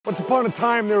Once upon a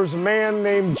time, there was a man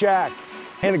named Jack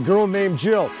and a girl named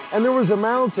Jill, and there was a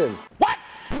mountain. What?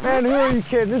 Man, who are you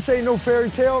kidding? This ain't no fairy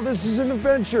tale, this is an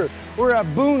adventure. We're at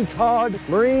Buntod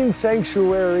Marine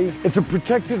Sanctuary. It's a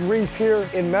protected reef here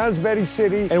in Masbate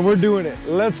City, and we're doing it.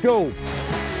 Let's go.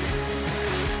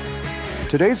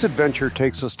 Today's adventure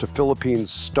takes us to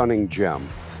Philippines' stunning gem,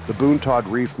 the Buntod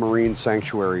Reef Marine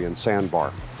Sanctuary in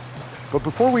Sandbar. But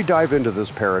before we dive into this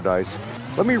paradise,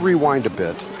 let me rewind a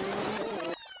bit.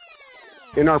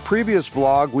 In our previous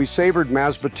vlog, we savored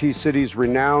Masbate City's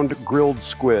renowned grilled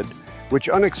squid, which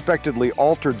unexpectedly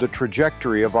altered the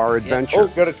trajectory of our adventure. Oh,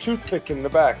 got a toothpick in the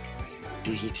back.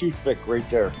 There's a toothpick right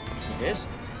there. Yes?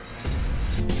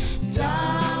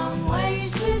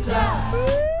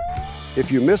 If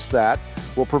you missed that,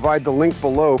 we'll provide the link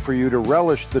below for you to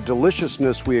relish the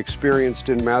deliciousness we experienced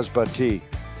in Masbate.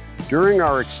 During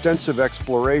our extensive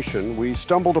exploration, we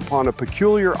stumbled upon a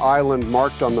peculiar island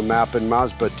marked on the map in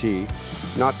Masbate,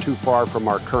 not too far from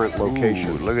our current location.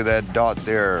 Ooh, look at that dot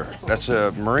there. That's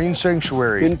a marine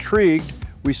sanctuary. Intrigued,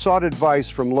 we sought advice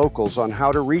from locals on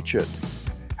how to reach it.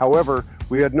 However,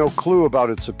 we had no clue about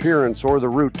its appearance or the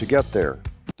route to get there.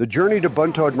 The journey to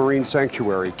Buntod Marine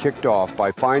Sanctuary kicked off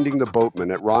by finding the boatman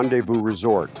at Rendezvous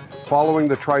Resort, following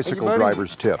the tricycle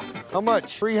driver's tip. How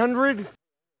much? 300?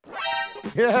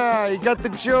 Yeah, you got the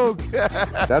joke.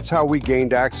 That's how we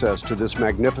gained access to this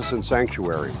magnificent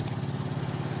sanctuary.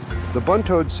 The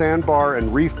Buntod Sandbar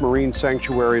and Reef Marine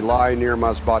Sanctuary lie near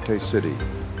Masbate City,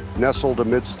 nestled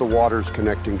amidst the waters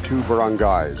connecting two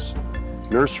barangays,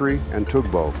 Nursery and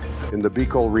Tugbo, in the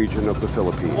Bicol region of the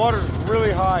Philippines. The water's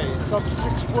really high. It's up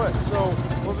 6 foot. So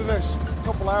over the next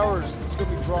couple hours, it's going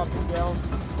to be dropping down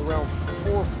around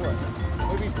 4 foot,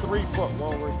 maybe 3 foot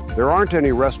while we're... There aren't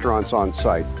any restaurants on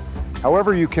site.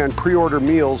 However, you can pre-order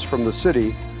meals from the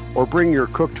city or bring your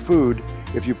cooked food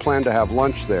if you plan to have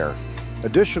lunch there.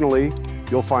 Additionally,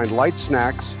 you'll find light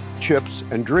snacks, chips,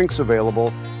 and drinks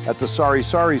available at the Sari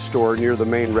Sari store near the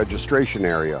main registration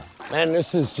area. Man,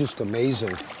 this is just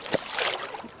amazing.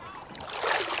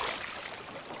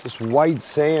 This white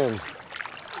sand.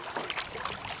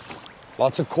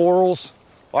 Lots of corals.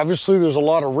 Obviously, there's a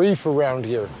lot of reef around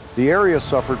here. The area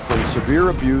suffered from severe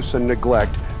abuse and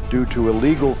neglect due to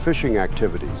illegal fishing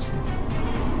activities.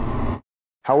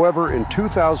 However, in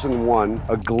 2001,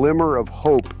 a glimmer of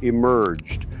hope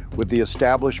emerged with the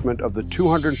establishment of the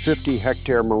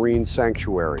 250-hectare marine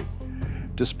sanctuary.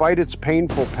 Despite its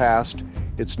painful past,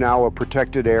 it's now a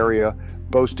protected area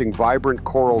boasting vibrant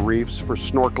coral reefs for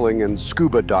snorkeling and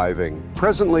scuba diving.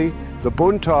 Presently, the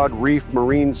Buntod Reef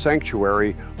Marine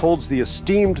Sanctuary holds the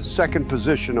esteemed second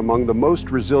position among the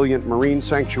most resilient marine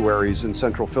sanctuaries in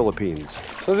Central Philippines.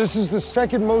 So this is the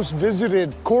second most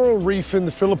visited coral reef in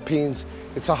the Philippines.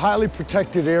 It's a highly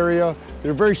protected area.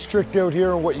 They're very strict out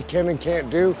here on what you can and can't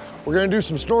do. We're gonna do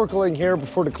some snorkeling here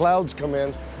before the clouds come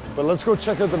in, but let's go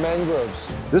check out the mangroves.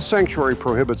 This sanctuary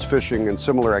prohibits fishing and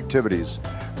similar activities,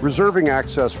 reserving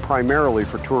access primarily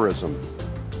for tourism.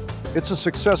 It's a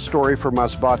success story for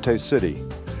Masbate City,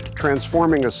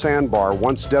 transforming a sandbar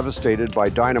once devastated by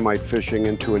dynamite fishing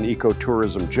into an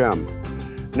ecotourism gem.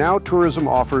 Now tourism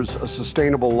offers a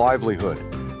sustainable livelihood,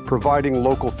 providing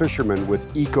local fishermen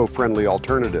with eco-friendly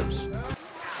alternatives.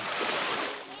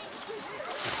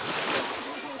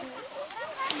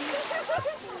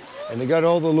 And they got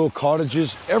all the little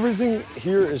cottages. Everything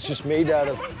here is just made out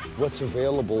of what's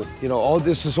available. You know, all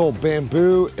this is all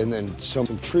bamboo and then some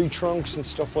tree trunks and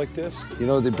stuff like this. You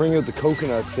know, they bring out the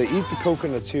coconuts. They eat the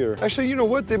coconuts here. Actually, you know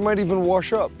what? They might even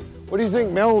wash up. What do you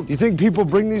think, Mel? Do you think people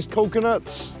bring these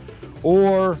coconuts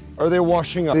or are they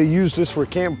washing up? They use this for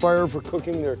campfire, for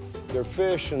cooking their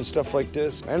fish and stuff like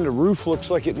this. And the roof looks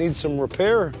like it needs some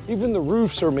repair. Even the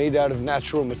roofs are made out of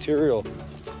natural material.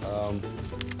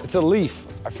 It's a leaf.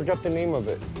 I forgot the name of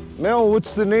it. Mel,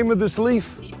 what's the name of this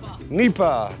leaf? Nipa.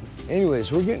 Nipa.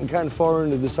 Anyways, we're getting kind of far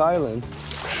into this island.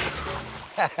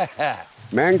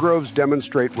 Mangroves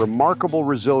demonstrate remarkable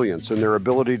resilience in their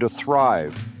ability to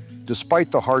thrive,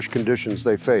 despite the harsh conditions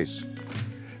they face.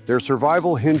 Their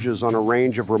survival hinges on a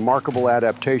range of remarkable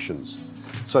adaptations,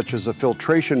 such as a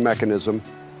filtration mechanism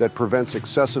that prevents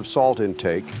excessive salt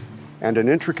intake and an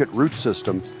intricate root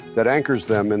system that anchors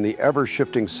them in the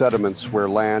ever-shifting sediments where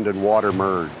land and water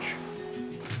merge.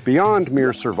 Beyond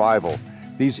mere survival,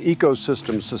 these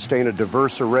ecosystems sustain a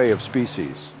diverse array of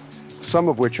species, some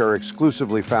of which are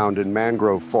exclusively found in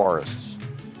mangrove forests.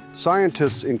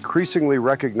 Scientists increasingly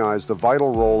recognize the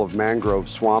vital role of mangrove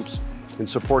swamps in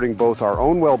supporting both our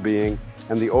own well-being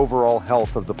and the overall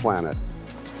health of the planet.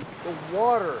 The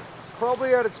water is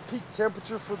probably at its peak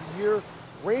temperature for the year.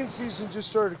 Rain season just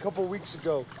started a couple weeks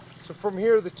ago. So from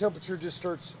here, the temperature just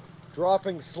starts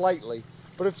dropping slightly,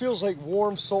 but it feels like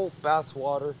warm salt bath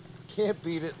water. Can't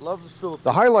beat it. Love the Philippines.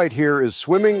 The highlight here is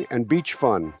swimming and beach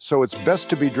fun, so it's best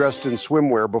to be dressed in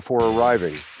swimwear before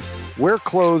arriving. Wear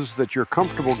clothes that you're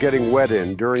comfortable getting wet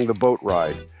in during the boat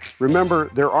ride. Remember,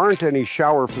 there aren't any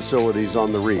shower facilities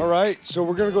on the reef. All right, so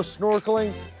we're gonna go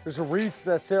snorkeling. There's a reef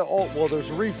that's there's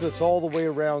a reef that's all the way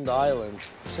around the island,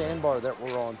 Sandbar that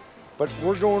we're on. But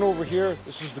we're going over here.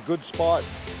 This is the good spot.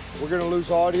 We're gonna lose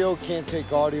audio, can't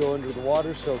take audio under the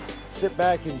water, so sit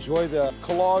back, enjoy the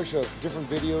collage of different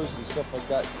videos and stuff like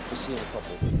that. We'll see you in a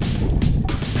couple.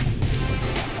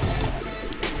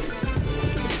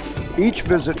 Each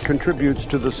visit contributes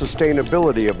to the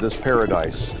sustainability of this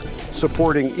paradise,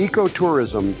 supporting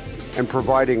ecotourism and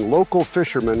providing local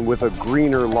fishermen with a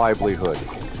greener livelihood.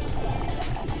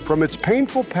 From its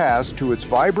painful past to its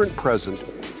vibrant present,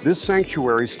 this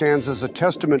sanctuary stands as a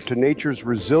testament to nature's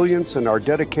resilience and our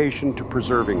dedication to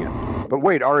preserving it. But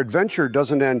wait, our adventure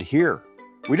doesn't end here.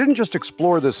 We didn't just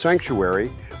explore this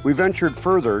sanctuary, we ventured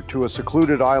further to a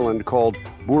secluded island called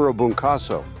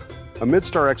Burabungkaso.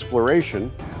 Amidst our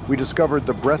exploration, we discovered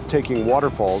the breathtaking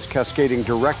waterfalls cascading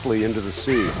directly into the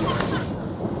sea.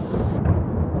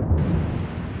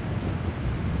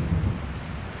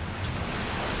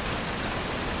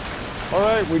 All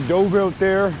right, we dove out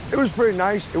there. It was pretty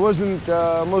nice. It wasn't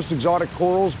most exotic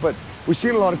corals, but we've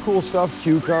seen a lot of cool stuff,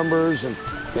 cucumbers and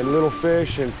little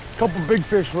fish, and a couple big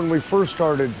fish when we first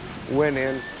went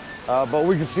in, but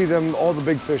we could see them, all the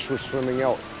big fish were swimming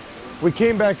out. We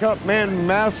came back up, man,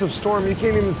 massive storm. You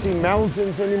can't even see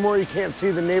mountains anymore. You can't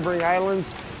see the neighboring islands.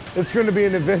 It's gonna be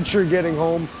an adventure getting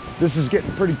home. This is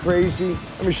getting pretty crazy.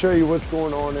 Let me show you what's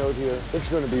going on out here. It's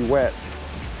gonna be wet.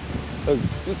 Look,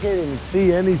 you can't even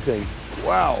see anything.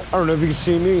 Wow, I don't know if you can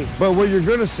see me, but what you're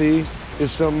gonna see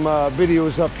is some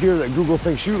videos up here that Google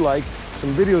thinks you like.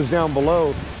 Some videos down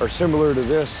below are similar to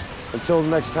this. Until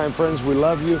next time, friends, we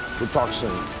love you. We'll talk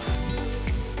soon.